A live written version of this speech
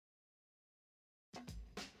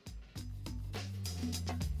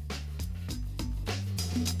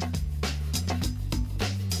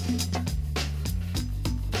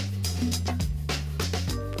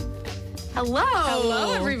Hello.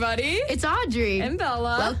 Hello, everybody. It's Audrey. And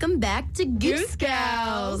Bella. Welcome back to Goose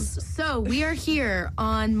Gals. So we are here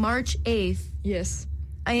on March 8th. Yes.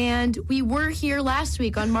 And we were here last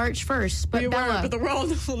week on March 1st. But Bella, but the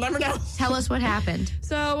world will never know. Tell us what happened.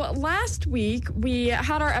 So last week, we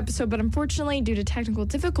had our episode, but unfortunately, due to technical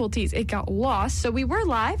difficulties, it got lost. So we were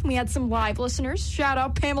live. We had some live listeners. Shout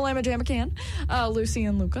out Pamela Majamacan, Lucy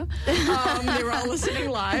and Luca. They were all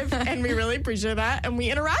listening live, and we really appreciate that. And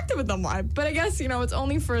we interacted with them live. But I guess, it's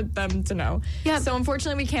only for them to know. Yeah. So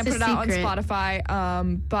unfortunately, we can't put it out on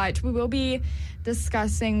Spotify. But we will be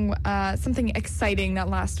discussing something exciting that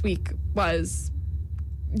last week was,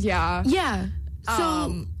 Yeah.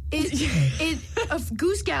 So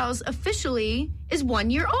Goose Gals officially is 1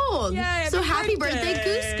 year old. Yay, so happy birthday,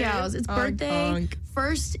 Goose Gals. It's birthday.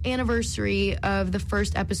 First anniversary of the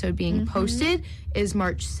first episode being posted is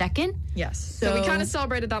March 2nd. Yes. So we kind of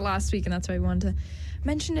celebrated that last week, and that's why we wanted to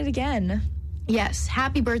mention it again. Yes.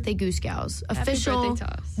 Happy birthday, Goose Gals. Official birthday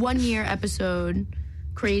to us. 1 year episode.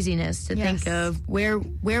 Craziness to think of where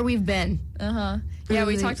we've been. Yeah,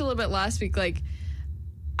 we talked a little bit last week. Like,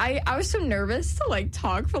 I was so nervous to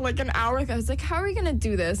talk for an hour. I was like, how are we gonna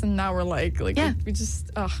do this? And now we're we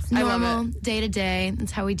just normal, I love it. Day to day.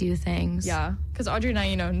 That's how we do things. Yeah, because Audrey and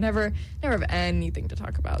I, never have anything to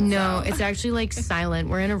talk about. No, so. it's actually silent.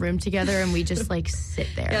 We're in a room together and we just sit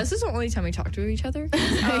there. Yeah, this is the only time we talk to each other.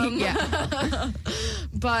 Yeah.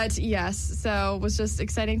 But yes, so it was just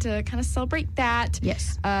exciting to kind of celebrate that.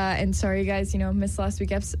 Yes. And sorry, you guys, missed last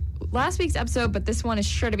week's episode, but this one is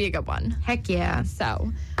sure to be a good one. Heck yeah.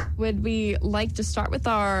 So, would we like to start with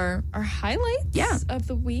our highlights of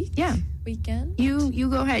the week? Yeah. Weekend? You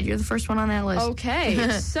go ahead. You're the first one on that list. Okay.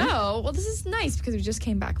 This is nice because we just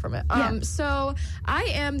came back from it. So, I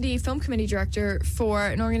am the film committee director for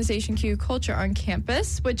an organization, Q Culture on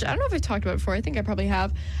campus, which I don't know if I talked about before. I think I probably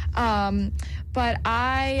have. But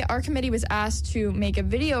our committee was asked to make a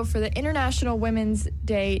video for the International Women's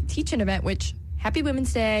Day teach-in event, which Happy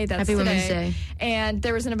Women's Day. That's Happy today. Women's Day. And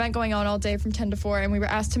there was an event going on all day from 10 to 4, and we were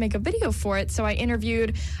asked to make a video for it. So I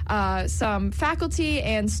interviewed some faculty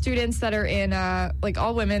and students that are in,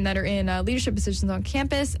 all women that are in leadership positions on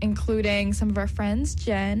campus, including some of our friends,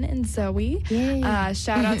 Jen and Zoe.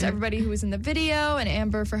 Shout out to everybody who was in the video, and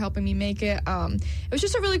Amber for helping me make it. It was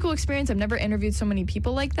just a really cool experience. I've never interviewed so many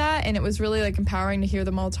people like that, and it was really empowering to hear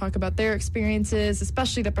them all talk about their experiences,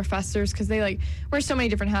 especially the professors, because they wear so many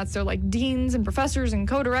different hats. They're deans and professors and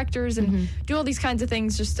co-directors and do all these kinds of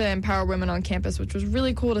things just to empower women on campus, which was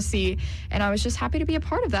really cool to see. And I was just happy to be a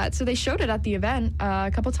part of that. So they showed it at the event a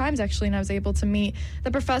couple times, actually, and I was able to meet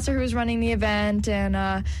the professor who was running the event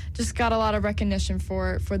and just got a lot of recognition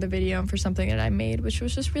for the video and for something that I made, which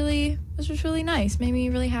was just really nice. Made me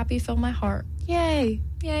really happy, filled my heart. Yay,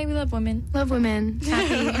 we love women. Love women.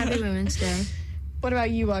 Happy Women's Day. What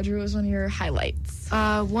about you, Audrey? What was one of your highlights?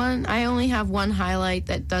 I only have one highlight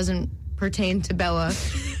that doesn't pertain to Bella.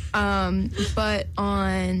 But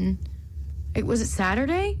was it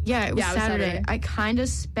Saturday? Yeah, it was Saturday. I kind of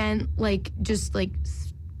spent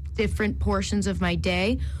different portions of my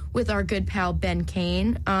day with our good pal Ben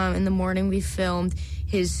Kane. In the morning we filmed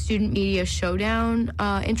his Student Media Showdown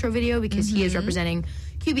intro video because he is representing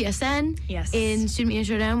QBSN in Student Media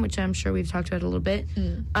Showdown, which I'm sure we've talked about a little bit.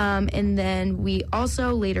 And then we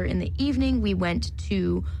also, later in the evening, we went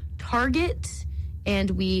to Target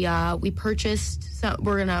and we purchased. So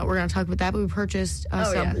we're gonna talk about that, but we purchased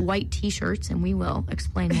some white T-shirts, and we will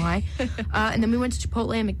explain why. And then we went to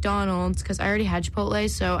Chipotle and McDonald's because I already had Chipotle,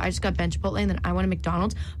 so I just got Ben Chipotle, and then I wanted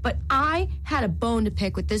McDonald's. But I had a bone to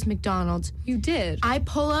pick with this McDonald's. You did. I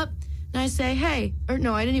pull up and I say, "Hey," or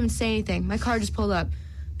no, I didn't even say anything. My car just pulled up.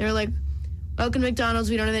 They were like, "Welcome to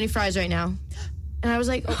McDonald's. We don't have any fries right now." And I was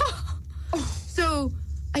like, So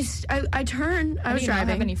I turned. I was driving.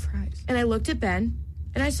 Not have any fries. And I looked at Ben,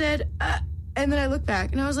 and I said, and then I looked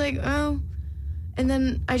back, and I was like, oh. And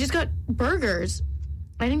then I just got burgers.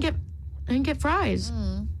 I didn't get fries.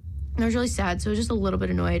 And I was really sad, so I was just a little bit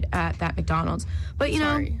annoyed at that McDonald's. But, you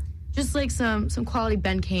know, just some quality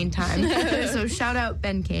Ben Kane time. So shout out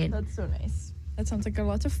Ben Kane. That's so nice. That sounds like a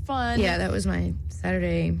lot of fun. Yeah, that was my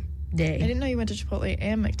Saturday day. I didn't know you went to Chipotle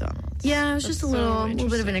and McDonald's. Yeah, it was just a little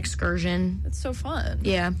bit of an excursion. That's so fun.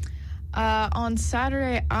 Yeah. On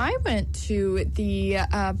Saturday, I went to the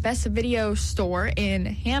Best Video store in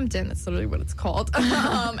Hampton. That's literally what it's called.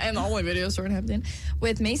 And the only video store in Hampton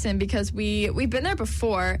with Mason, because we've been there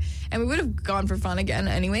before, and we would have gone for fun again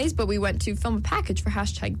anyways, but we went to film a package for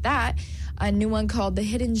 #that, a new one called The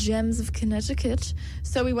Hidden Gems of Connecticut.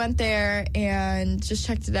 So we went there and just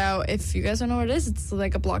checked it out. If you guys don't know what it is, it's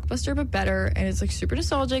like a Blockbuster but better, and it's like super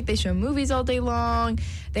nostalgic. They show movies all day long.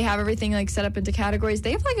 They have everything like set up into categories.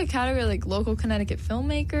 They have like a category like local Connecticut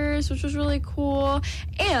filmmakers, which was really cool.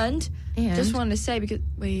 And just wanted to say, because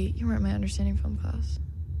wait, you weren't in my understanding film class,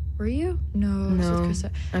 were you? No.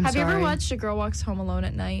 Have you ever watched A Girl Walks Home Alone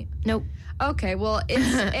at Night? Nope. Okay, well,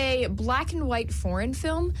 it's a black and white foreign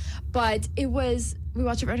film, but we watched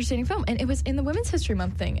it for Understanding Film, and it was in the Women's History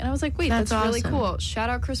Month thing. And I was like, wait, that's really cool. Shout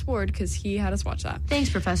out Chris Ward, because he had us watch that. Thanks,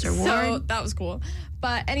 Professor Ward. So that was cool.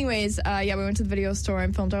 But anyways, we went to the video store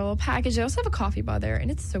and filmed our little package. They also have a coffee bar there, and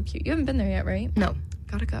it's so cute. You haven't been there yet, right? No.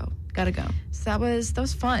 Gotta go. So that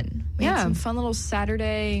was fun. We had some fun little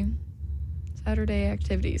Saturday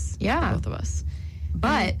activities. Yeah. For both of us.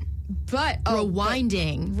 But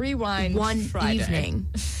rewind one Friday. Evening.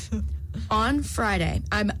 On Friday,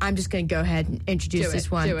 I'm just going to go ahead and introduce this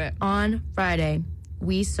one. Do it. On Friday,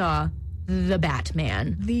 we saw The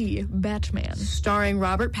Batman. Starring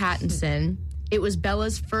Robert Pattinson. It was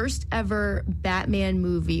Bella's first ever Batman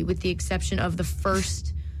movie, with the exception of the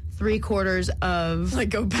first 3/4 of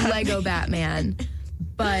Lego Batman.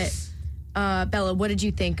 But Bella, what did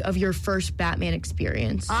you think of your first Batman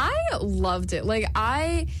experience? I loved it.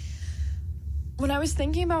 When I was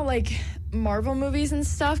thinking about like Marvel movies and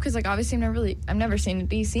stuff, because like obviously I've never seen a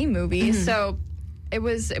DC movie, so it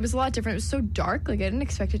was a lot different. It was so dark. Like I didn't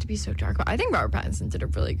expect it to be so dark, but I think Robert Pattinson did a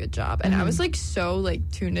really good job, and I was like so like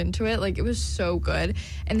tuned into it. Like it was so good,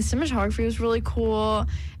 and the cinematography was really cool,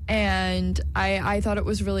 and I thought it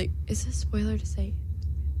was really. Is this a spoiler to say?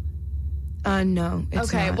 No, it's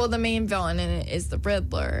okay, not. well, the main villain in it is the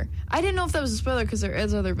Riddler. I didn't know if that was a spoiler because there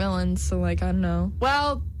is other villains, so like I don't know.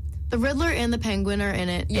 Well, the Riddler and the Penguin are in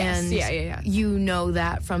it. Yes, and yeah. You know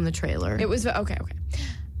that from the trailer. It was okay.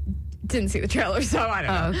 Didn't see the trailer, so I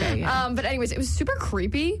don't know. Okay, yeah. But anyways, it was super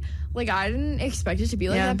creepy. Like I didn't expect it to be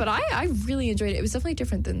like that, but I really enjoyed it. It was definitely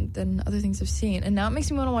different than other things I've seen, and now it makes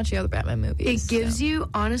me want to watch the other Batman movies. It gives you,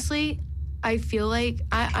 honestly, I feel like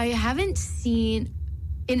I haven't seen.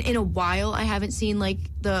 In a while, I haven't seen, like,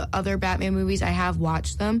 the other Batman movies. I have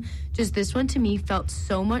watched them. Just this one, to me, felt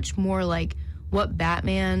so much more like what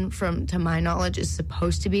Batman, to my knowledge, is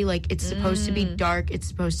supposed to be. Like, it's supposed to be dark. It's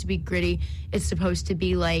supposed to be gritty. It's supposed to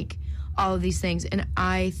be, like, all of these things. And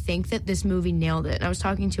I think that this movie nailed it. And I was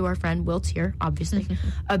talking to our friend, Will Tier, obviously,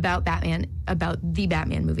 about the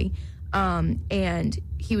Batman movie. And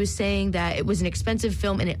he was saying that it was an expensive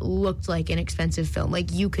film, and it looked like an expensive film.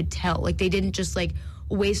 Like, you could tell. Like, they didn't just, like,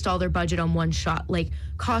 waste all their budget on one shot. Like,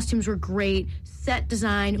 costumes were great, set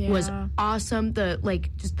design was awesome, the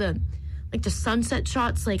sunset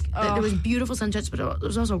shots, there was beautiful sunsets, but it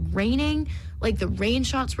was also raining. Like, the rain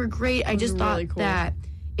shots were great. I just thought cool. that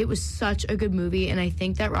it was such a good movie, and I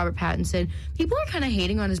think that Robert Pattinson, people are kind of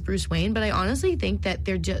hating on his Bruce Wayne, but I honestly think that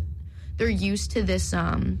they're used to this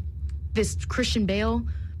Christian Bale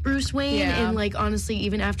Bruce Wayne, and like honestly,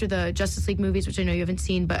 even after the Justice League movies, which I know you haven't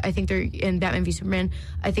seen, but I think they're in Batman v Superman.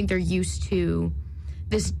 I think they're used to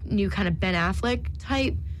this new kind of Ben Affleck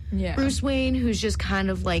type Bruce Wayne, who's just kind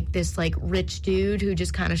of like this like rich dude who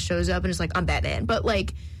just kind of shows up and is like, I'm Batman, but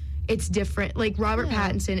like it's different. Like Robert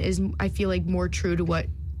Pattinson is, I feel like, more true to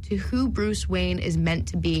who Bruce Wayne is meant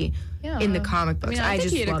to be in the comic books. I think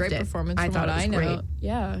just he had a great it. performance. I thought it was great.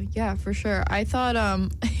 Yeah, for sure. I thought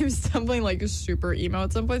he was something like super emo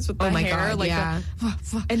at some points with the hair. God,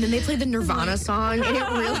 and then they played the Nirvana song, and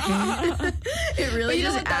it really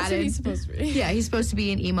just added. That's what he's supposed to be. Yeah, he's supposed to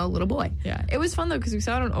be an emo little boy. Yeah, it was fun though because we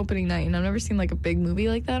saw it on opening night, and I've never seen like a big movie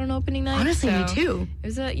like that on opening night. Honestly, me too. It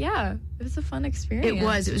was a fun experience.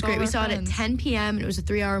 It was great. We saw it at 10 p.m. and it was a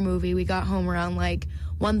 3-hour movie. We got home around like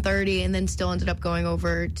 1:30, and then still ended up going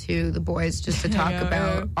over to the boys just to talk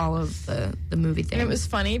about all of the movie things. And it was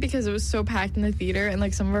funny because it was so packed in the theater, and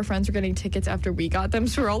like some of our friends were getting tickets after we got them,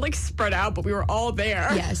 so we were all like spread out, but we were all there.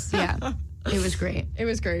 Yes, yeah. It was great. It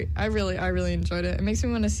was great. I really enjoyed it. It makes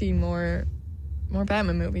me want to see more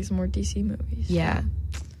Batman movies, more DC movies. Yeah.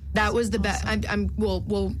 That was the best.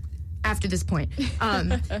 We'll after this point.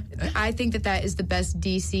 I think that is the best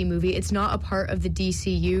DC movie. It's not a part of the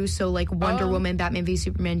DCU, so like Wonder Woman, Batman v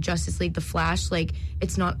Superman, Justice League, The Flash, like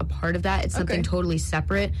it's not a part of that. It's something totally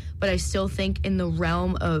separate, but I still think in the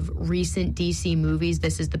realm of recent DC movies,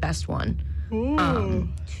 this is the best one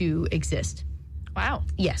to exist. Wow.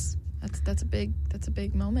 Yes. That's a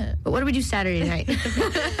big moment. But what did we do Saturday night?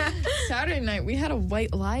 Saturday night, we had a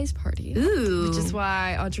White Lies party. Ooh. Which is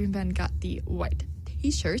why Audrey and Ben got the white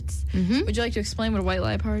T-shirts. Mm-hmm. Would you like to explain what a White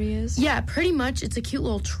Lie party is? Yeah, pretty much. It's a cute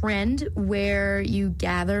little trend where you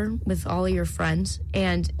gather with all of your friends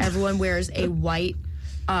and everyone wears a white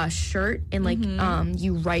shirt and like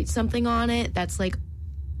you write something on it that's like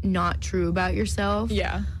not true about yourself.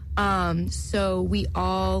 Yeah. So we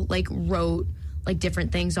all like wrote like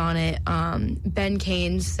different things on it. Ben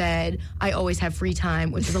Kane said, "I always have free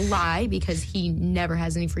time," which is a lie because he never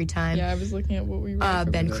has any free time. Yeah, I was looking at what we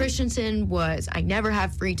wrote. Ben Christensen was, "I never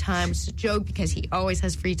have free time," which is a joke because he always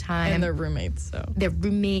has free time. And they're roommates, so. They're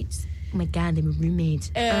roommates. Oh my God, they were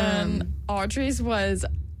roommates. And Audrey's was,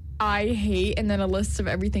 "I hate," and then a list of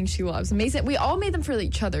everything she loves. Mason, we all made them for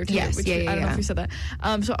each other too. Yes, which I don't know if we said that.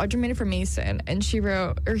 So Audrey made it for Mason, and she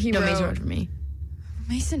wrote, or he wrote. Mason wrote for me.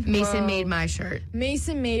 Mason made my shirt.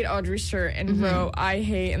 Mason made Audrey's shirt and wrote, "I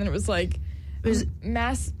hate," and then it was like, it was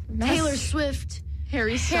mass Taylor Swift,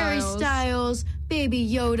 Harry Styles, Baby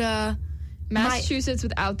Yoda. Massachusetts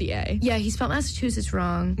without the A. Yeah, he spelled Massachusetts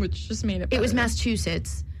wrong. Which just made it better. It was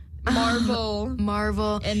Massachusetts.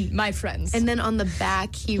 Marvel. And my friends. And then on the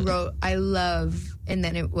back, he wrote, "I love," and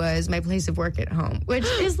then it was "my place of work at home," which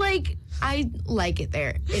is like, I like it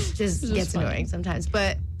there. It just gets annoying sometimes.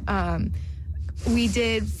 But we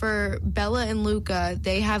did for Bella and Luca,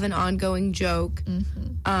 they have an ongoing joke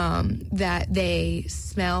that they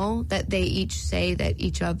smell, that they each say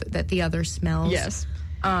that the other smells. Yes.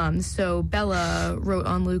 So Bella wrote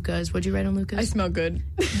on Luca's. What'd you write on Luca's? "I smell good."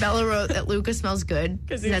 Bella wrote that Luca smells good.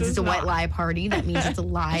 Since it's a white lie party, that means it's a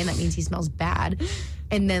lie, and that means he smells bad.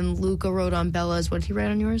 And then Luca wrote on Bella's. What did he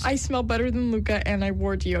write on yours? "I smell better than Luca, and I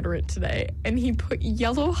wore deodorant today." And he put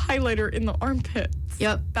yellow highlighter in the armpits.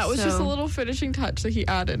 Yep. That was just a little finishing touch that he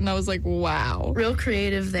added, and I was like, wow. Real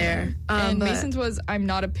creative there. And Mason's was, "I'm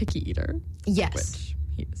not a picky eater." Yes. Which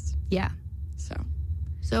he is. Yeah.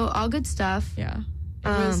 So all good stuff. Yeah.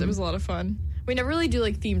 It was a lot of fun. We never really do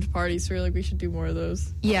like themed parties, so we're like, we should do more of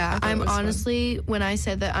those. Yeah, I'm honestly, when I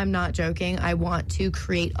said that, I'm not joking. I want to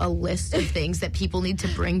create a list of things that people need to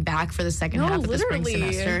bring back for the second half of the spring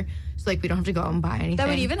semester. So like we don't have to go out and buy anything. That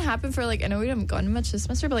would even happen for like, I know we haven't gone much this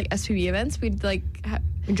semester, but like SPB events, we'd like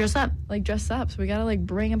dress up. So we gotta like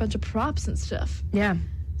bring a bunch of props and stuff. Yeah.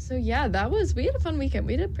 So yeah, we had a fun weekend.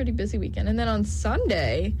 We had a pretty busy weekend. And then on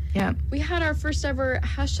Sunday, we had our first ever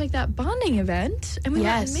 #that bonding event, and we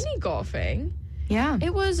went mini golfing. Yeah.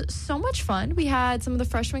 It was so much fun. We had some of the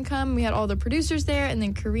freshmen come. We had all the producers there, and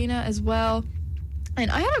then Karina as well. And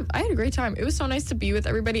I had a great time. It was so nice to be with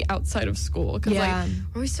everybody outside of school because like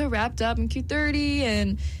we're always so wrapped up in Q30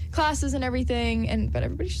 and classes and everything. But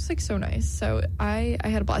everybody's just like so nice. So I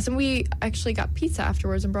had a blast, and we actually got pizza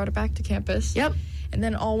afterwards and brought it back to campus. Yep. And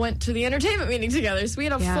then all went to the entertainment meeting together. So we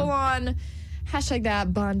had a full-on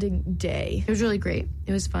 #that bonding day. It was really great.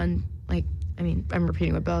 It was fun. Like, I mean, I'm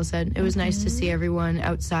repeating what Bella said. It was nice to see everyone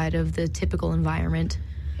outside of the typical environment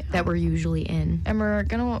that we're usually in. And we're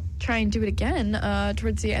going to try and do it again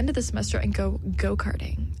towards the end of the semester and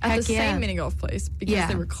go-karting at the same mini golf place because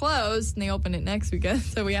they were closed and they opened it next weekend,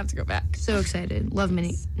 so we have to go back. So excited. Love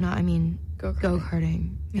go-karting.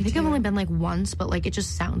 I think I've only been like once, but like it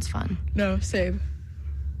just sounds fun. No, same.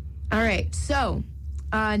 All right, so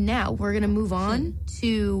now we're going to move on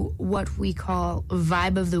to what we call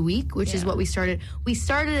Vibe of the Week, which is what we started. We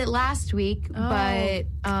started it last week, but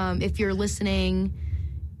if you're listening...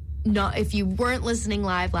 if you weren't listening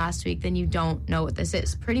live last week, then you don't know what this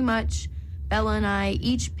is. Pretty much, Bella and I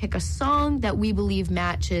each pick a song that we believe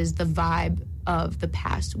matches the vibe of the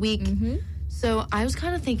past week. So I was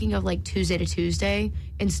kind of thinking of like Tuesday to Tuesday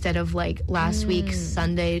instead of like last week,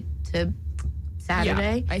 Sunday to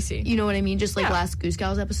Saturday. Yeah, I see. You know what I mean? Just like last Goose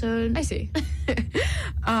Gals episode. I see.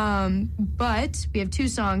 But we have 2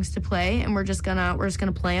 songs to play, and we're just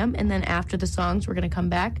gonna play them, and then after the songs, we're gonna come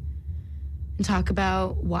back and talk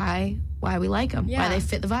about why we like them, why they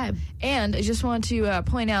fit the vibe. And I just want to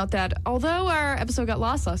point out that although our episode got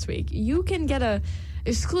lost last week, you can get a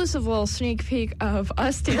exclusive little sneak peek of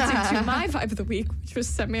us dancing to my vibe of the week, which was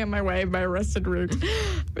Set Me On My Way by Arrested Root.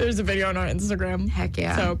 There's a video on our Instagram. Heck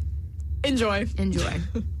yeah. So enjoy.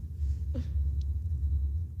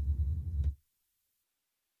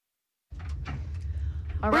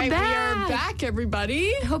 All right, we are back,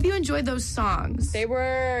 everybody. I hope you enjoyed those songs. They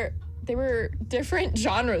were different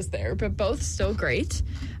genres there, but both still great.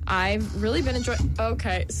 I've really been enjoying.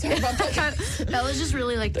 Okay, sorry about that. Bella's just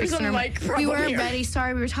really like There's a mic problem We weren't here. ready.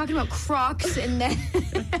 Sorry, we were talking about Crocs, and then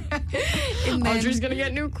Audrey's gonna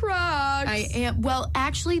get new Crocs. I am. Well,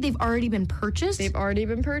 actually, they've already been purchased.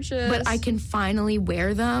 But I can finally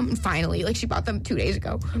wear them. Finally, like she bought them 2 days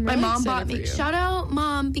ago. My mom bought me. Shout out,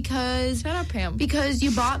 Mom, because shout out Pam because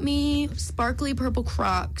you bought me sparkly purple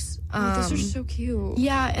Crocs. Those are so cute.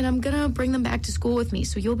 Yeah, and I'm gonna bring them back to school with me,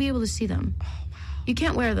 so you'll be able to see them. Oh wow! You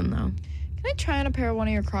can't wear them though. Can I try on a pair of one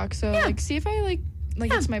of your Crocs? So like, see if I like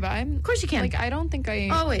it's my vibe. Of course you can. Like I don't think I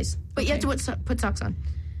always, but you have to put socks on.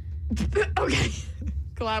 Okay.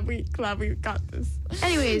 Glad we got this.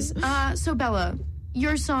 Anyways, so Bella,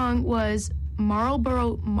 your song was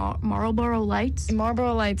Marlboro Lights.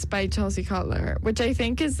 Marlboro Lights by Chelsea Cutler, which I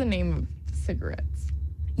think is the name of cigarettes.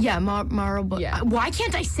 Yeah, Marlboro. Yeah. Why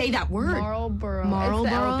can't I say that word? Marlboro. It's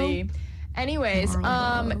the LB. Anyways,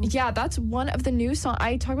 yeah, that's one of the new songs.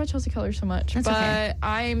 I talk about Chelsea Cutler so much, but okay.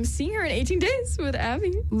 I'm seeing her in 18 Days with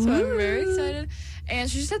Abby, so I'm very excited. And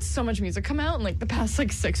she just had so much music come out in like the past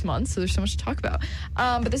 6 months, so there's so much to talk about.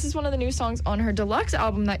 But this is one of the new songs on her deluxe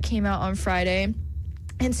album that came out on Friday.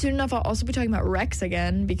 And soon enough, I'll also be talking about Rex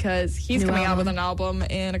again because he's coming out with an album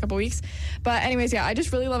in a couple weeks. But anyways, yeah, I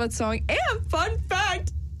just really love that song. And fun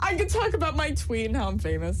fact, I could talk about my tweet and how I'm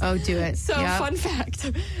famous. Oh, do it. So, fun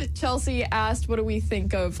fact. Chelsea asked, what do we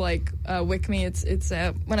think of, like, Wick Me? It's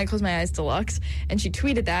When I Close My Eyes Deluxe. And she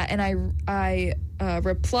tweeted that, and I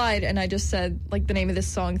replied, and I just said, like, the name of this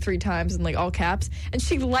song 3 times in, like, all caps. And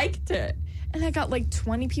she liked it. And I got, like,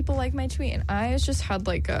 20 people like my tweet. And I just had,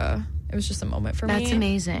 like, it was just a moment for me. That's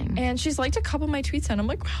amazing. And she's liked a couple of my tweets, and I'm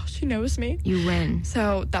like, wow, she knows me. You win.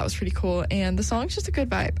 So that was pretty cool. And the song's just a good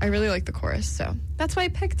vibe. I really like the chorus, so that's why I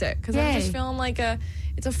picked it. Because I'm just feeling like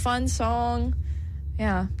it's a fun song.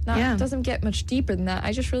 Yeah. It doesn't get much deeper than that.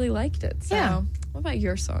 I just really liked it. So what about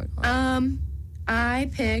your song? I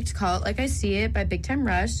picked Call It Like I See It by Big Time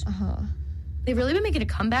Rush. They've really been making a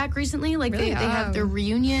comeback recently. Like they have their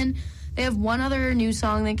reunion. They have one other new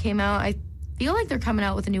song that came out. I feel like they're coming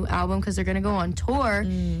out with a new album because they're going to go on tour.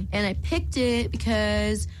 And I picked it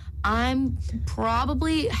because I'm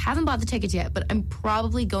probably, haven't bought the tickets yet, but I'm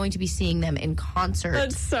probably going to be seeing them in concert.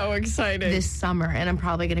 That's so exciting. This summer. And I'm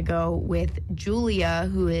probably going to go with Julia,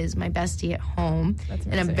 who is my bestie at home. That's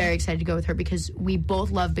amazing. And I'm very excited to go with her because we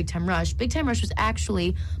both love Big Time Rush. Big Time Rush was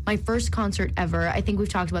actually my first concert ever. I think we've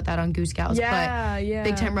talked about that on Goose Gals. But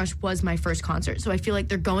Big Time Rush was my first concert. So I feel like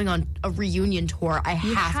they're going on a reunion tour. I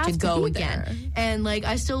have to go again. And like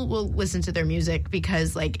I still will listen to their music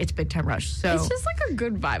because like it's Big Time Rush. So it's just like a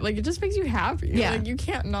good vibe. Like it just makes you happy. Yeah. Like you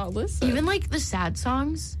can't not listen. Even like the sad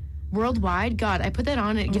songs, Worldwide, God, I put that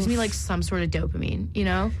on and it gives me like some sort of dopamine, you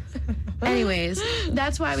know? Anyways,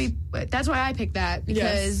 that's why I picked that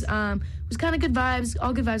because it was kind of good vibes,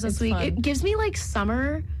 all good vibes last week. Fun. It gives me like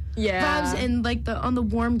summer vibes and like on the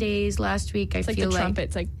warm days last week it's feel like the trumpet.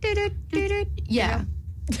 It's like yeah.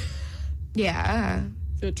 Yeah.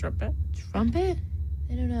 Is it a trumpet? Trumpet?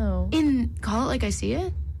 I don't know. In Call It Like I See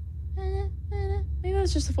It? Maybe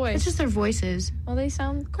that's just a voice. It's just their voices. Well, they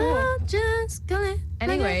sound cool. I'll just go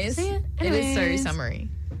Anyways, it is very summery.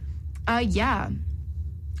 Yeah.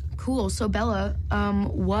 Cool. So Bella,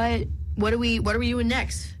 what are we doing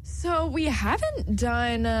next? So we haven't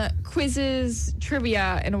done quizzes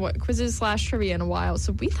trivia in a while.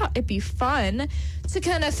 So we thought it'd be fun to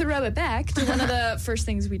kind of throw it back to one of the first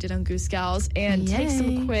things we did on Goose Gals and take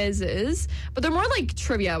some quizzes. But they're more like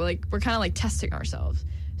trivia. Like we're kind of like testing ourselves.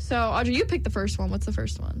 So, Audrey, you picked the first one. What's the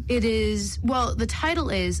first one? It is, well, the title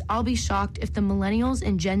is, I'll be shocked if the millennials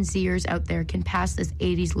and Gen Zers out there can pass this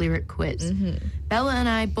 80s lyric quiz. Bella and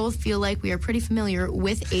I both feel like we are pretty familiar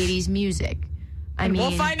with 80s music. I mean,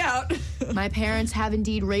 we'll find out. My parents have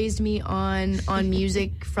indeed raised me on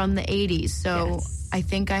music from the 80s, so I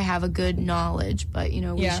think I have a good knowledge, but, you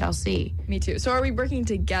know, we shall see. Me too. So are we working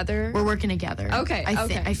together? We're working together. Okay,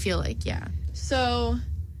 I feel like, So...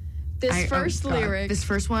 This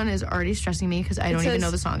first one is already stressing me because I don't even know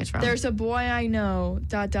the song it's from. There's a boy I know, ...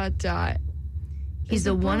 He's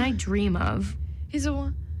the one I dream of. He's the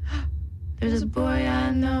one... There's a boy I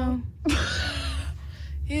know.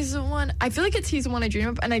 He's the one... I feel like it's He's the One I Dream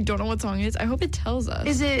of, and I don't know what song it is. I hope it tells us.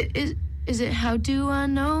 Is it How Do I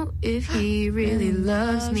Know If He Really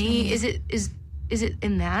Loves Me? Is it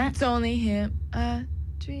in that? It's only him I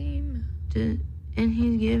dream.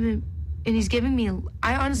 And he's giving me...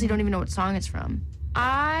 I honestly don't even know what song it's from.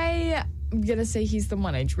 I'm going to say He's the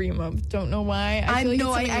One I Dream of. Don't know why. I feel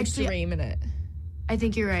like it's actually dream in it. I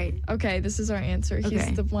think you're right. Okay, this is our answer.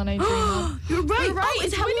 He's the one I dream of. You're right. You're right.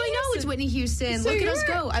 It's How Will I Know It's Whitney Houston. So Look at us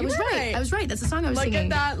go. I was right. I was right. That's the song I was singing.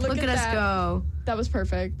 Look at that. Look at us go. That was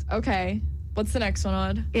perfect. Okay. What's the next one,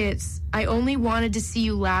 Odd? It's I Only Wanted to See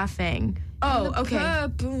You Laughing. Oh, okay.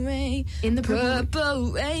 Purple rain. In the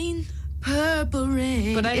purple rain. Purple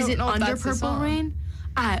rain. But I don't know if under that's purple rain?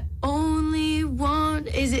 I only want.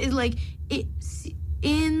 Is it like it's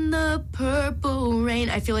in the purple rain?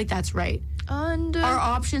 I feel like that's right. Our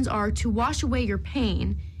options are to wash away your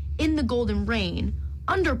pain, in the golden rain,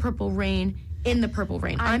 under purple rain, in the purple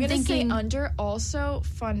rain. I'm thinking say under. Also,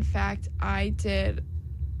 fun fact,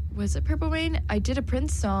 was it Purple Rain? I did a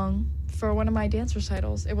Prince song for one of my dance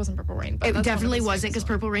recitals. It wasn't Purple Rain. But it definitely wasn't, because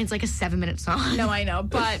Purple Rain's like a 7-minute song. No, I know,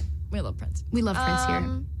 but we love Prince. We love Prince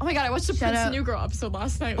here. Oh my God, I watched the Prince New Girl episode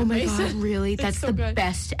last night. Oh my God, really? That's so the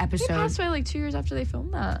best episode. He passed away like 2 years after they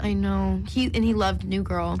filmed that. I know. He loved New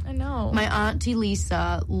Girl. I know. My Auntie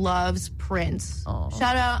Lisa loves Prince. Aww.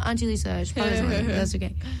 Shout out Auntie Lisa. She probably doesn't. That's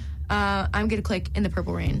okay. I'm going to click in the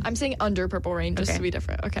Purple Rain. I'm saying under Purple Rain just to be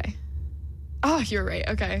different. Okay. Oh, you're right.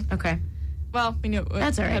 Okay. Okay. Well, we knew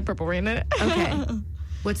that's all right. It had Purple Rain in it. Okay.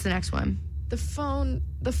 What's the next one? The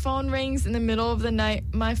phone rings in the middle of the night.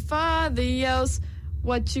 My father yells,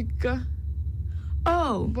 what you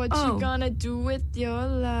gonna do with your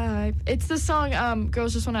life? It's the song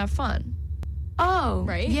Girls Just Wanna Have Fun. Oh.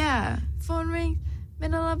 Right? Yeah. Phone rings,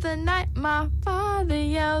 middle of the night. My father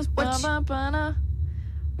yells, what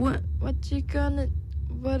you gonna,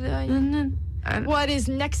 what are you, what is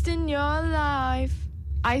next in your life?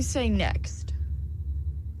 I say next.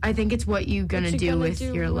 I think it's what you gonna do with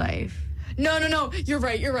your life. No. You're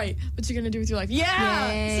right. What you gonna do with your life? Yeah!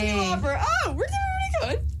 Cindy Lauper. Oh, we're doing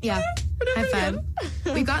pretty good. Yeah. High five.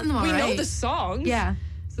 We've gotten them all right. We know the songs. Yeah.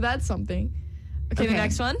 So that's something. Okay, the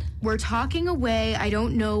next one. We're talking away. I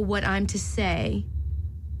don't know what I'm to say.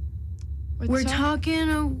 We're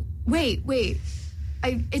talking. Wait.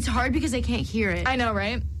 It's hard because I can't hear it. I know,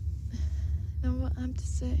 right? Know what I'm to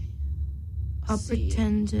say. I'll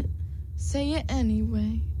pretend it. Say it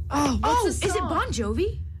anyway. Oh, is it Bon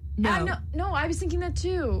Jovi? No, I was thinking that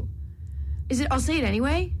too. Is it I'll Say It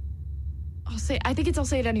Anyway? I think it's I'll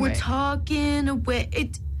Say It Anyway. We're talking away.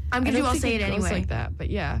 I'm going to do I'll Say It Anyway. Like that,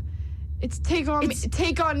 but yeah. It's Take On Me.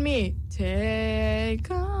 Take On Me.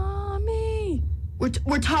 Take On Me.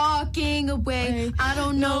 We're talking away. I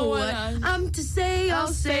don't know what I'm to say. I'll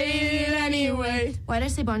say it anyway. Why did I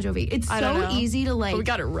say Bon Jovi? It's so easy to like. But we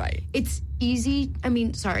got it right. It's easy.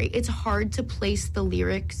 It's hard to place the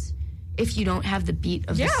lyrics if you don't have the beat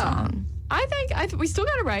of the song. I think we still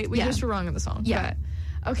got it right. We just were wrong on the song. Yeah.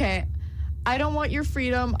 But, okay. I don't want your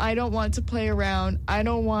freedom. I don't want to play around. I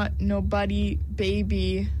don't want nobody,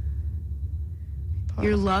 baby.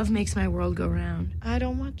 Your love makes my world go round. I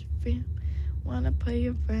don't want your freedom. Want to play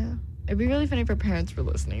around. It'd be really funny if our parents were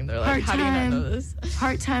listening. They're like, how do you not know this?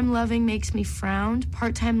 Part-time loving makes me frown.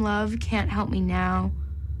 Part-time love can't help me now.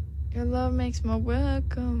 Your love makes my world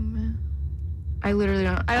go round. I literally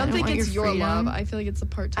don't. I don't think it's your love. I feel like it's a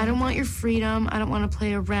part-time. I don't want your freedom. I don't want to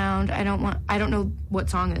play around. I don't know what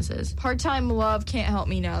song this is. Part-time love can't help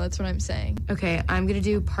me now. That's what I'm saying. Okay, I'm gonna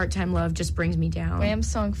do part-time love just brings me down. Wham's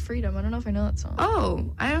song Freedom. I don't know if I know that song.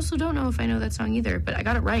 Oh, I also don't know if I know that song either, but I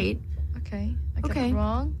got it right. Okay, I got it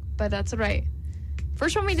wrong, but that's right.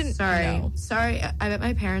 First one we didn't. Sorry. I bet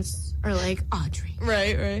my parents are like Audrey.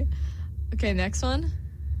 Right. Okay, next one.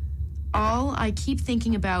 All I keep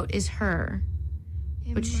thinking about is her.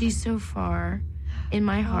 But she's so far in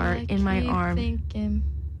my heart, in my arm.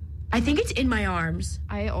 I think it's In My Arms.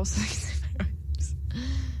 I also think it's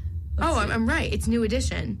In My Arms. I'm right. It's New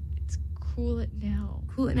Edition. It's Cool It Now.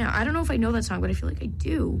 I don't know if I know that song, but I feel like I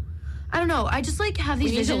do. I don't know. I just like have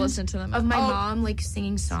these visions listen to them. of my mom like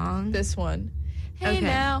singing songs. This one. Hey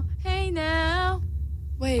now.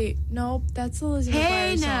 Wait, nope. That's the Lizzie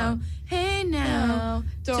McGuire song. Hey now.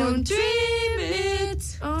 Don't dream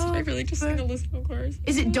it. Did I really just sing the Lizzie McGuire?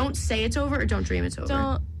 Is it Don't Say It's Over or Don't Dream It's Over?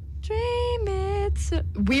 Don't dream it's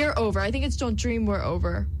We're Over. I think it's Don't Dream We're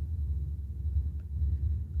Over.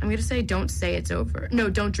 I'm going to say Don't Say It's Over. No,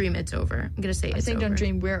 Don't Dream It's Over. I'm going to say It's Over. I think Don't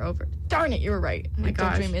Dream We're Over. Darn it, you were right. Oh my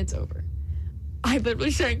gosh. Don't Dream It's Over. I literally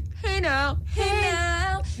sang, hey now,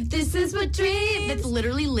 this is what dreams. That's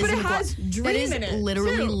literally Lizzie McGuire. But it has dream in it,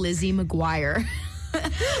 literally too. Lizzie McGuire.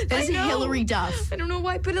 That is Hillary Duff. I don't know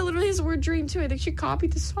why, but it literally has the word dream, too. I think she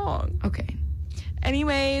copied the song. Okay.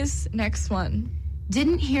 Anyways, next one.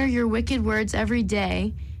 Didn't hear your wicked words every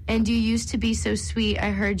day, and you used to be so sweet, I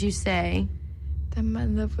heard you say. That my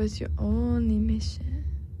love was your only mission.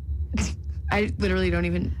 I literally don't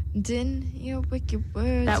even. Didn't hear wicked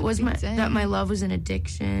words. That my love was an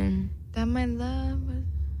addiction. That my love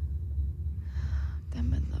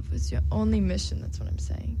was your only mission. That's what I'm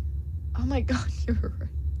saying. Oh my God, you were right.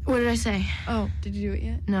 What did I say? Oh, did you do it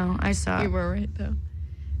yet? No, I saw it. You were right, though.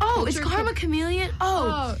 Oh, it's Karma Chameleon?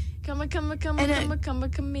 Oh. Karma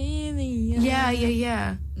Chameleon.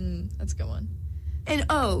 Yeah. That's a good one.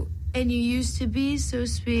 And you used to be so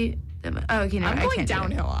sweet. Oh, okay, no, I'm going can't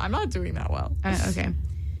downhill. I'm not doing that well. Okay.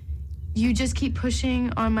 You just keep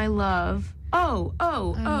pushing on my love. I'm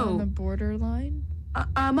on the borderline.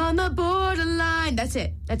 I'm on the borderline. That's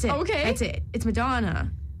it. Okay. That's it. It's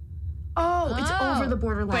Madonna. Oh, it's over the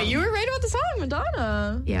borderline. But you were right about the song,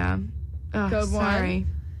 Madonna. Yeah. Oh, good sorry.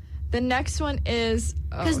 One. The next one is...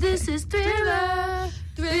 Because this is Thriller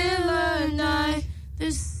night.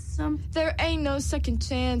 There ain't no second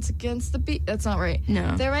chance against the beat. That's not right.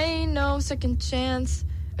 No. There ain't no second chance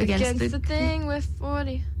against the thing with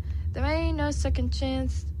 40. There ain't no second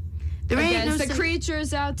chance against the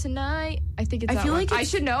creatures out tonight. I think it's I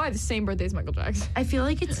should know. I have the same birthday as Michael Jackson. I feel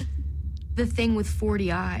like it's the thing with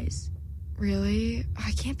 40 eyes. Really?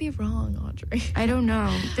 I can't be wrong, Audrey. I don't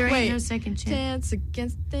know. There ain't no second chance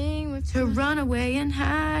against the thing with... To run away and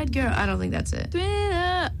hide, girl. I don't think that's it.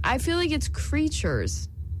 I feel like it's creatures.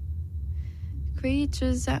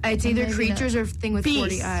 Creatures. It's either creatures or thing with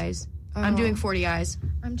 40 eyes. Oh. I'm doing 40 eyes.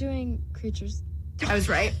 I'm doing creatures. I was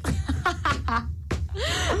right.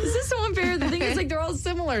 This is so unfair. The thing is, like, they're all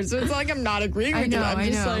similar, so it's like I'm not agreeing with you. I'm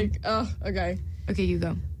just like, oh, okay. Okay, you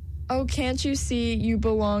go. Oh, can't you see you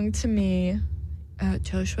belong to me?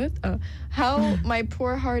 Taylor Swift? How my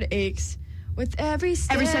poor heart aches with every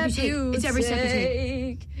step you take. It's every step you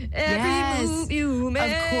take. Every move you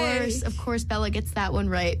make. Of course, Bella gets that one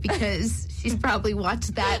right because she's probably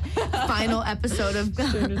watched that final episode of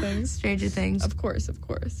Stranger Things. Of course.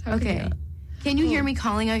 How okay. Can you hear me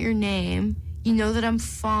calling out your name? You know that I'm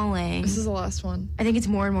falling. This is the last one. I think it's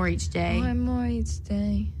More and More Each Day. More and more each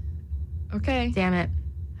day. Okay. Damn it.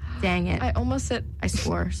 Dang it. I almost said... I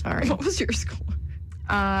swore. Sorry. What was your score?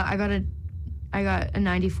 I got a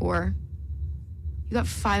 94. You got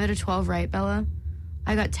 5 out of 12 right, Bella.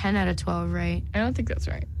 I got 10 out of 12 right. I don't think that's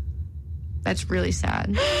right. That's really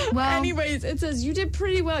sad. Well, anyways, it says you did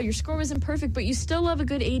pretty well. Your score wasn't perfect, but you still love a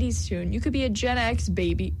good 80s tune. You could be a Gen X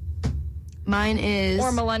baby. Mine is... Or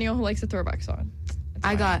a millennial who likes a throwback song.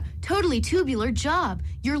 I got totally tubular job.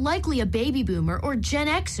 You're likely a baby boomer or Gen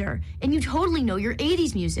Xer, and you totally know your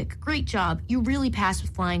 80s music. Great job. You really passed with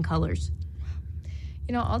flying colors.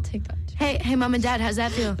 You know, I'll take that. Hey, Mom and Dad, how's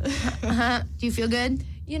that feel? Do you feel good?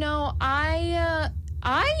 You know, I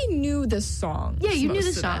knew the song. Yeah, you knew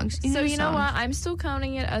the songs. So you know what? I'm still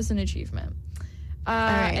counting it as an achievement. All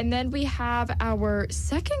right. And then we have our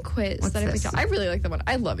second quiz that I picked out. I really like that one.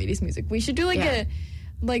 I love 80s music. We should do a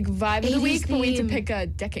vibe of the week, but we need to pick a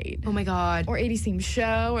decade. Oh my God. Or 80s theme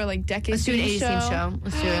show, or like decade Let's do an 80s theme show.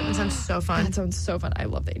 Let's do it. That sounds so fun. That sounds so fun. I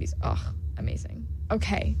love the 80s. Oh, amazing.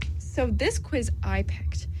 Okay, so this quiz I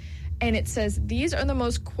picked, and it says, these are the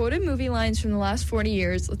most quoted movie lines from the last 40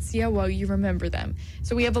 years. Let's see how well you remember them.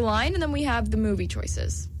 So we have a line, and then we have the movie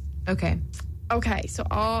choices. Okay, so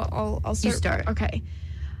I'll start. You start. Okay.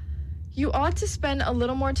 You ought to spend a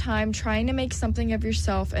little more time trying to make something of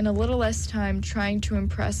yourself and a little less time trying to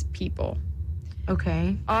impress people.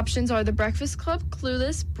 Okay. Options are The Breakfast Club,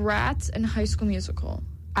 Clueless, Bratz, and High School Musical.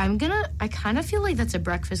 I kind of feel like that's a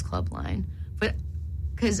Breakfast Club line, but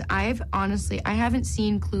because I haven't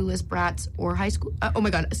seen Clueless, Bratz, or High School. Oh my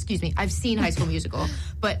God, excuse me. I've seen High School Musical,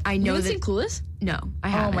 but I know you haven't seen Clueless? No, I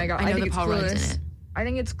haven't. Oh my God, I know think that Paul Rudd's in it. I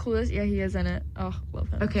think it's Clueless. Yeah, he is in it. Oh, love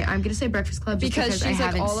him. Okay, I'm gonna say Breakfast Club because I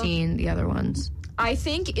haven't seen the other ones. I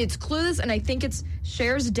think it's Clueless, and I think it's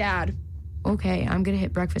Cher's dad. Okay, I'm gonna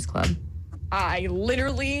hit Breakfast Club. I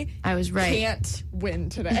was right. Can't win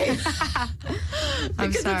today. I'm sorry.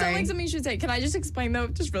 It sounds like something you should say. Can I just explain though,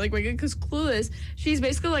 just really quickly? Because Clueless, she's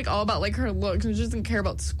basically like all about like her looks, and she doesn't care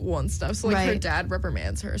about school and stuff. So like her dad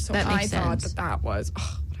reprimands her. So I thought that was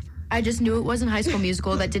whatever. I just knew it wasn't High School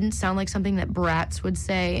Musical. That didn't sound like something that Bratz would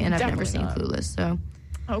say, and I've never seen Clueless. So,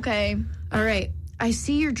 okay, all right. I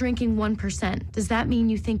see you're drinking 1%. Does that mean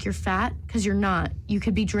you think you're fat? Because you're not. You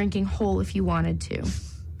could be drinking whole if you wanted to.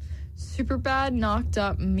 Superbad, Knocked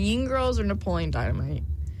Up, Mean Girls, or Napoleon Dynamite?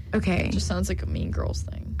 Okay. It just sounds like a Mean Girls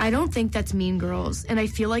thing. I don't think that's Mean Girls, and I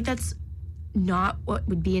feel like that's not what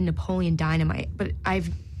would be in Napoleon Dynamite, but I've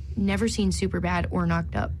never seen Superbad or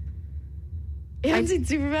Knocked Up. You haven't seen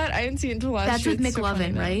Superbad? I didn't see it until last year. That's with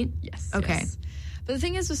McLovin, right? Yes. Okay. Yes. But the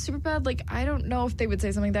thing is with Superbad, like, I don't know if they would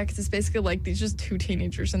say something like that because it's basically like these just two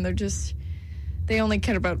teenagers and they only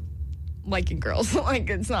care about liking girls. Like,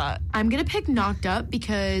 it's not. I'm going to pick Knocked Up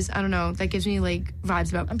because, I don't know, that gives me, like,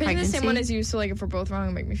 vibes about I'm picking pregnancy. the same one as you, so, like, if we're both wrong,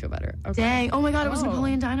 it'll make me feel better. Okay. Dang. Oh, my God, it was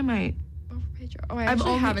Napoleon Dynamite. I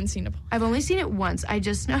actually haven't seen Napoleon. I've only seen it once. I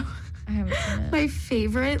just know. I haven't seen it. My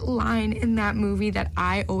favorite line in that movie that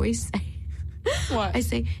I always say. What? I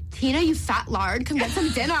say, Tina, you fat lard, come get some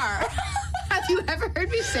dinner. Have you ever heard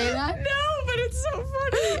me say that? No, but it's so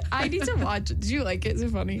funny. I need to watch it. Did you like it? Is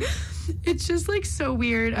it funny? It's just, like, so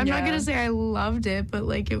weird. I'm not going to say I loved it, but,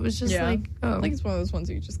 like, it was just, like, oh. I think it's one of those ones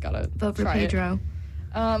you just gotta Vote for try Pedro.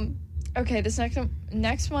 It. Okay, this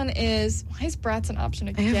next one is, why is Bratz an option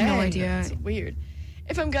again? I have no idea. It's weird.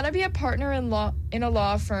 If I'm going to be a partner in a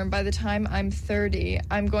law firm by the time I'm 30,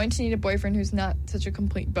 I'm going to need a boyfriend who's not such a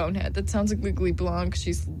complete bonehead. That sounds like Legally Blonde because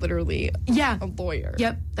she's literally a lawyer.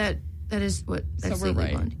 Yep, that is what that's so we're Legally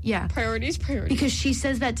right. Blonde. Yeah. Priorities. Because she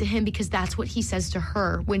says that to him because that's what he says to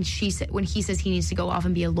her when he says he needs to go off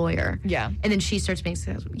and be a lawyer. Yeah. And then she starts being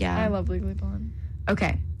yeah. I love Legally Blonde.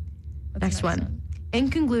 Okay. Next one. In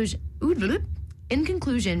conclusion,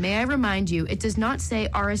 may I remind you, it does not say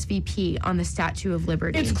RSVP on the Statue of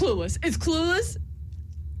Liberty. It's clueless. It's clueless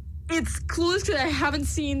because I haven't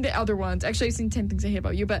seen the other ones. Actually, I've seen 10 Things I Hate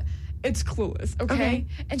About You, but it's clueless, okay?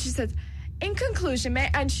 And she says, in conclusion,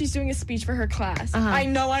 and she's doing a speech for her class. I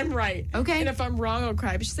know I'm right. Okay. And if I'm wrong, I'll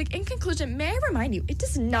cry. But she's like, in conclusion, may I remind you, it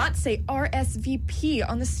does not say RSVP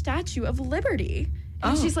on the Statue of Liberty.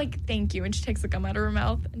 And she's like, thank you. And she takes the gum out of her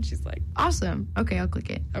mouth. And she's like, awesome. Okay, I'll click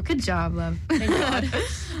it. Okay. Good job, love. Thank God.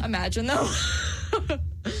 Imagine, though. Oh,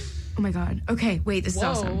 my God. Okay, wait, this is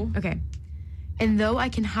awesome. Okay. And though I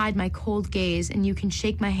can hide my cold gaze and you can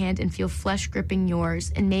shake my hand and feel flesh gripping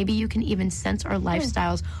yours, and maybe you can even sense our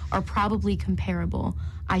lifestyles are probably comparable,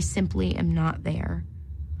 I simply am not there.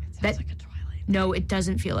 It sounds like a Twilight. No, it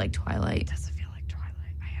doesn't feel like Twilight. It doesn't feel like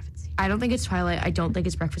Twilight. I haven't seen it. I don't think it's Twilight. I don't think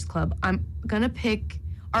it's Breakfast Club. I'm going to pick...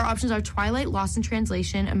 Our options are Twilight, Lost in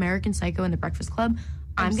Translation, American Psycho, and The Breakfast Club.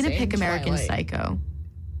 I'm going to pick American Psycho.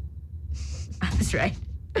 I was right.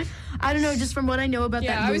 I don't know, just from what I know about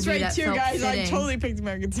that movie. Yeah, I was right too, guys. Fitting. I totally picked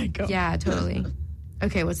American Psycho. Yeah, totally.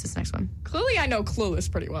 Okay, what's this next one? Clearly, I know Clueless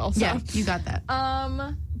pretty well. So. Yeah, you got that.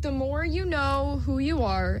 The more you know who you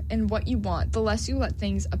are and what you want, the less you let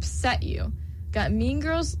things upset you. Got Mean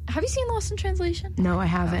Girls. Have you seen Lost in Translation? No, I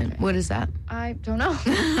haven't. Okay. What is that? I don't know.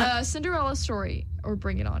 Cinderella Story or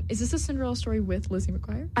Bring It On. Is this a Cinderella story with Lizzie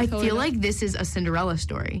McGuire? I feel like this is a Cinderella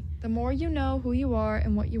story. The more you know who you are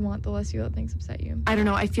and what you want, the less you let things upset you. I don't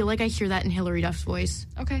know. I feel like I hear that in Hilary Duff's voice.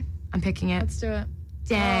 Okay. I'm picking it. Let's do it.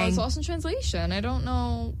 Dang. It's Lost in Translation. I don't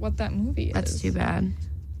know what that movie is. That's too bad.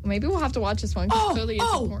 Maybe we'll have to watch this one because clearly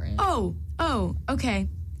it's important. Okay.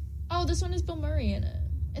 Oh, this one is Bill Murray in it.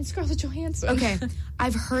 And Scarlett Johansson. Okay.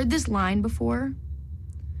 I've heard this line before.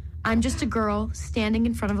 I'm just a girl standing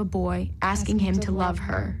in front of a boy asking him to love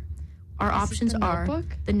her. Our options are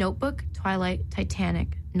The Notebook, Twilight,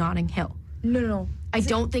 Titanic, Notting Hill. No. I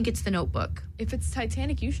don't think it's The Notebook. If it's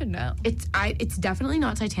Titanic, you should know. It's definitely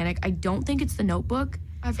not Titanic. I don't think it's The Notebook.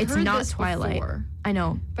 It's not this Twilight. Before. I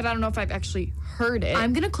know. But I don't know if I've actually heard it.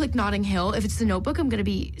 I'm going to click Notting Hill. If it's The Notebook, I'm going to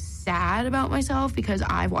be sad about myself because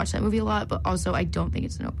I've watched that movie a lot, but also I don't think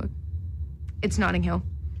it's The Notebook. It's Notting Hill.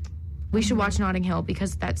 We should watch Notting Hill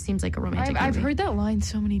because that seems like a romantic movie. I've heard that line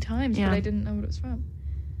so many times, but I didn't know what it was from.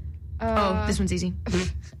 This one's easy.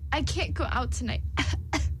 I can't go out tonight.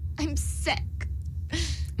 I'm sick.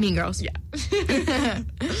 Mean Girls. Yeah.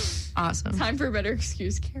 Awesome. Time for a better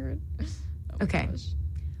excuse, Karen. Okay. Gosh.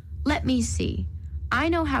 Let me see. I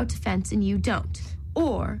know how to fence and you don't.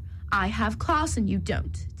 Or I have class and you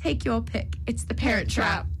don't. Take your pick. It's The Parent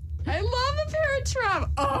Trap. I love The Parent Trap.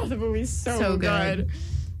 Oh, the movie's so good.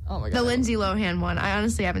 Oh my God. The Lindsay Lohan one. I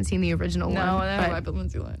honestly haven't seen the original one. No, but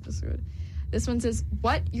Lindsay Lohan is good. This one says,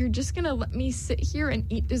 what? You're just going to let me sit here and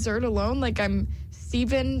eat dessert alone like I'm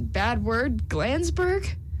Steven, bad word, Glansberg?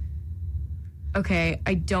 Okay,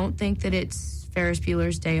 I don't think that it's Ferris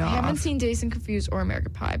Bueller's Day Off. I haven't seen Dazed and Confused or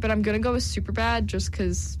American Pie, but I'm going to go with Superbad just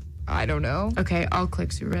because I don't know. Okay, I'll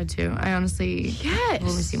click Superbad too. I honestly have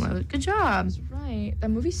only seen one of it. Good job. That's right. That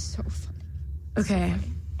movie's so funny. Okay.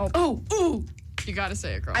 So funny. Oh. You got to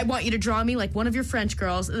say it, girl. I want you to draw me like one of your French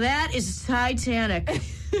girls. That is Titanic.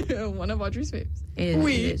 One of Audrey's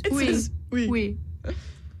faves. Oui.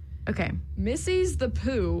 Okay. Missy's the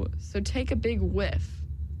poo, so take a big whiff.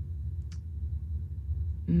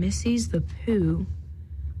 Missy's the poo.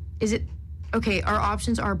 Is it... Okay, our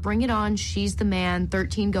options are Bring It On, She's the Man,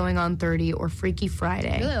 13 Going on 30, or Freaky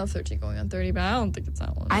Friday. I really love 13 Going on 30, but I don't think it's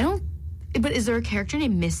that one. I don't... But is there a character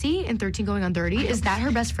named Missy in 13 Going on 30? Is that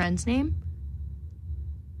her best friend's name?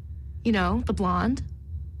 You know, the blonde?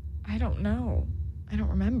 I don't know. I don't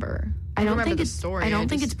remember. I don't think the it's story. I don't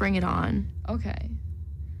think it's Bring It On. Okay.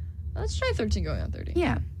 Let's try 13 Going on 30.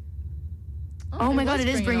 Yeah. Oh my God, it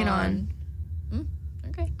is Bring It On.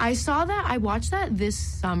 Okay. I watched that this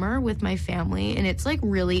summer with my family, and it's like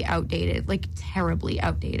really outdated, like terribly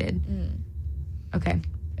outdated. Okay.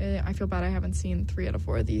 I feel bad I haven't seen 3 out of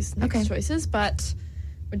 4 of these next choices, but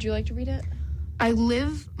would you like to read it? I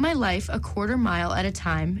live my life a quarter mile at a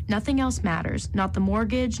time. Nothing else matters. Not the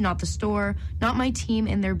mortgage, not the store, not my team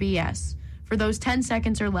and their BS. For those 10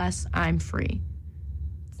 seconds or less, I'm free.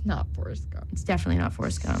 It's not Forrest Gump. It's definitely not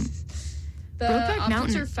Forrest Gump. The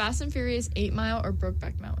options are Fast and Furious, 8 Mile, or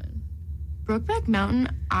Brokeback Mountain. Brokeback Mountain,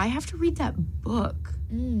 I have to read that book.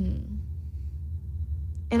 And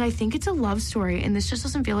I think it's a love story, and this just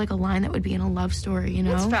doesn't feel like a line that would be in a love story, you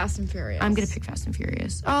know? It's Fast and Furious. I'm going to pick Fast and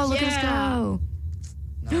Furious. Oh, look at us go.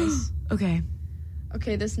 Nice. Okay.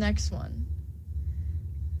 Okay, this next one.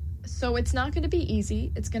 So it's not going to be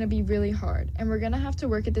easy. It's going to be really hard. And we're going to have to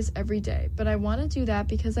work at this every day. But I want to do that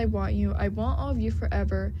because I want you. I want all of you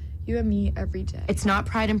forever. You and me every day. It's not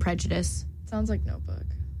Pride and Prejudice. Sounds like Notebook.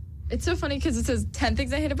 It's so funny because it says 10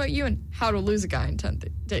 things I hate about you and how to lose a guy in 10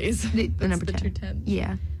 days. The number 10. The 2 10s.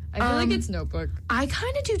 Yeah. I feel like it's Notebook. I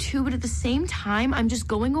kind of do too, but at the same time, I'm just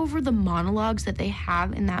going over the monologues that they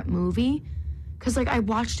have in that movie. Because, like, I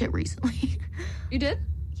watched it recently. You did?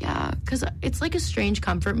 Yeah, because it's like a strange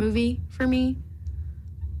comfort movie for me.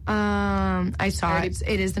 I saw it.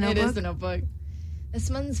 It is The Notebook? It is The Notebook. This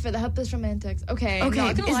one's for the helpless romantics. Okay. Okay,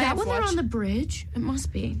 not gonna is lie, that when they're on the bridge? It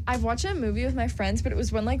must be. I've watched a movie with my friends, but it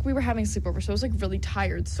was when, like, we were having sleepover, so I was, like, really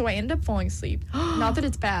tired. So I ended up falling asleep. Not that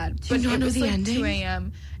it's bad, but it was, like, ending? 2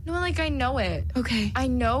 a.m. No, like, I know it. Okay. I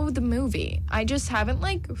know the movie. I just haven't,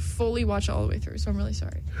 like, fully watched it all the way through, so I'm really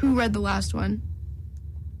sorry. Who read the last one?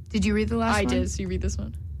 Did you read the last one? I did, so you read this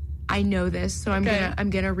one. I know this, so I'm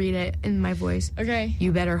gonna read it in my voice. Okay.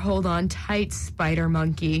 You better hold on tight, Spider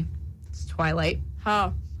Monkey. It's Twilight.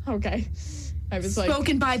 Oh, okay. I was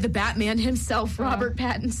spoken by the Batman himself, Robert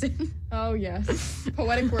Pattinson. Oh, yes.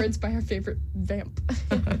 Poetic words by our favorite vamp.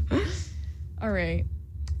 All right.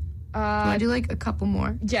 Do I do, like, a couple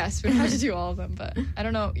more? Yes, we have to do all of them, but I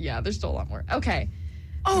don't know. Yeah, there's still a lot more. Okay.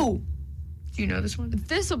 Oh! Do you know this one?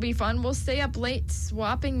 This will be fun. We'll stay up late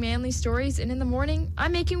swapping manly stories, and in the morning,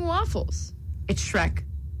 I'm making waffles. It's Shrek.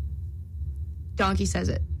 Donkey says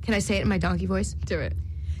it. Can I say it in my donkey voice? Do it.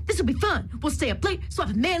 This will be fun. We'll stay up late,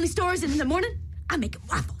 swapping manly stories, and in the morning, I'm making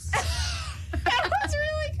waffles. That was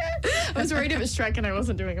really good. I was worried it was Shrek and I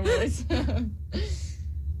wasn't doing a voice.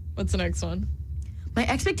 What's the next one? My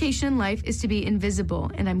expectation in life is to be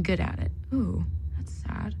invisible, and I'm good at it. Ooh, that's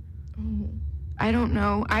sad. Ooh. I don't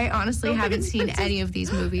know. I honestly haven't seen any of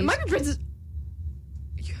these movies. It might be Princess...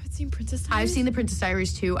 You haven't seen Princess Diaries? I've seen The Princess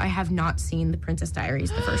Diaries, too. I have not seen The Princess Diaries,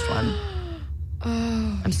 the first one.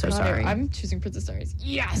 Oh, I'm so sorry. I'm choosing Princess Diaries.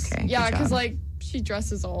 Yes. Okay, yeah, because, like, she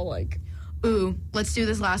dresses all, like... Ooh, let's do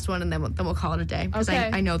this last one, and then we'll call it a day. Because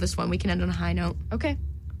I know this one. We can end on a high note. Okay.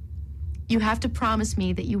 You have to promise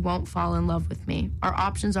me that you won't fall in love with me. Our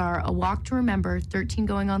options are A Walk to Remember, 13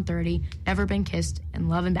 Going on 30, Never Been Kissed, and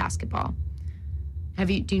Love and Basketball.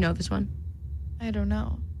 Do you know this one? I don't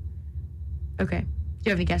know. Okay. Do you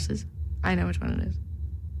have any guesses? I know which one it is.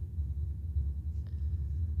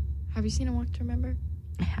 Have you seen A Walk to Remember?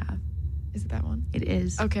 I have. Is it that one? It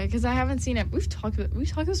is. Okay, because I haven't seen it. We've talked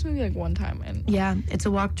about this movie like one time, and yeah, it's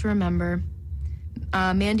A Walk to Remember.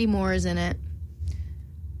 Mandy Moore is in it.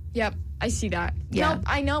 Yep, I see that. Yeah, nope,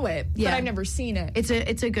 I know it, but I've never seen it.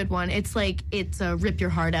 It's a good one. It's a rip your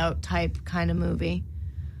heart out type kind of movie.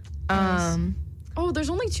 Nice. Oh, there's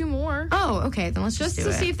only 2 more. Oh, okay. Then let's just do it.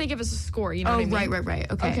 Just to see if they give us a score. You know what I mean?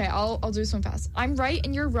 Right. Okay. Okay, I'll do this one fast. I'm right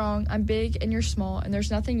and you're wrong. I'm big and you're small, and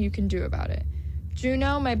there's nothing you can do about it.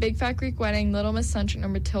 Juno, My Big Fat Greek Wedding, Little Miss Sunshine, or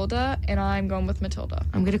Matilda, and I'm going with Matilda.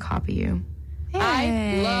 I'm gonna copy you. Hey.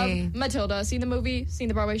 I love Matilda. Seen the movie, seen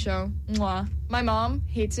the Broadway show. Mwah. My mom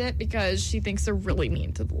hates it because she thinks they're really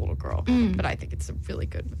mean to the little girl, but I think it's a really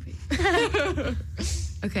good movie.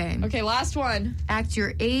 Okay, last one. Act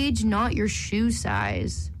your age, not your shoe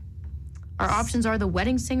size. Our options are The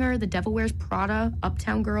Wedding Singer, The Devil Wears Prada,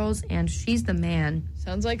 Uptown Girls, and She's the Man.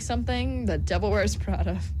 Sounds like something The Devil Wears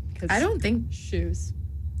Prada. I don't think... Shoes.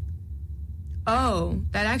 Oh,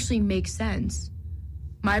 that actually makes sense.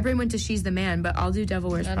 My brain went to She's the Man, but I'll do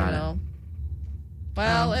Devil Wears Prada. I don't know.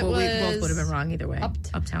 Well, it was... We both would have been wrong either way.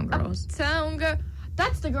 Uptown Girls. Uptown Girl.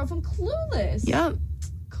 That's the girl from Clueless. Yep.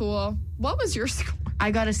 Cool. What was your score? I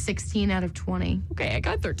got a 16 out of 20. Okay, I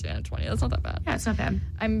got 13 out of 20. That's not that bad. Yeah, it's not bad.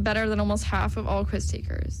 I'm better than almost half of all quiz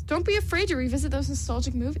takers. Don't be afraid to revisit those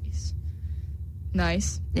nostalgic movies.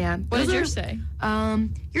 Nice. Yeah. What did yours say?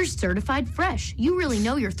 You're certified fresh. You really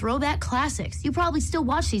know your throwback classics. You probably still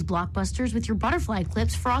watch these blockbusters with your butterfly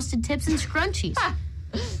clips, frosted tips, and scrunchies.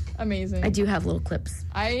 Amazing. I do have little clips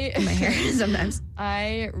in my hair sometimes.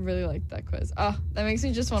 I really like that quiz. Oh, that makes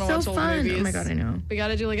me just want to watch old fun. movies. Oh my God, I know. We got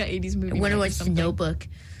to do like an 80s movie. I want to watch The Notebook.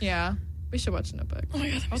 Yeah, we should watch Notebook. Oh my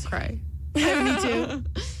God, I'll cry. Me too.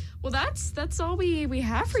 Well, that's all we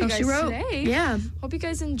have for you guys today. Yeah. Hope you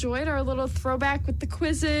guys enjoyed our little throwback with the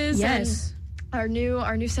quizzes. Yes. And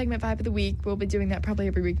our new segment, Vibe of the Week. We'll be doing that probably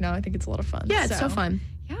every week now. I think it's a lot of fun. Yeah, it's so fun.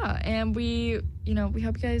 Yeah, and we hope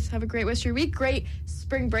you guys have a great rest of your week. Great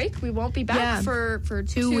spring break. We won't be back for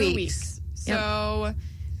 2 weeks. So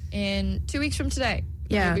in 2 weeks from today,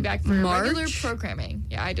 we'll be back for regular programming.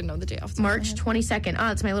 Yeah, I didn't know the day off. March 22nd.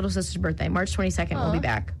 Oh, it's my little sister's birthday. March 22nd, we'll be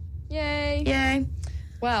back. Yay. Yay.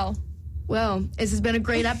 Well, this has been a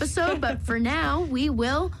great episode, but for now, we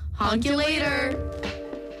will honk you later.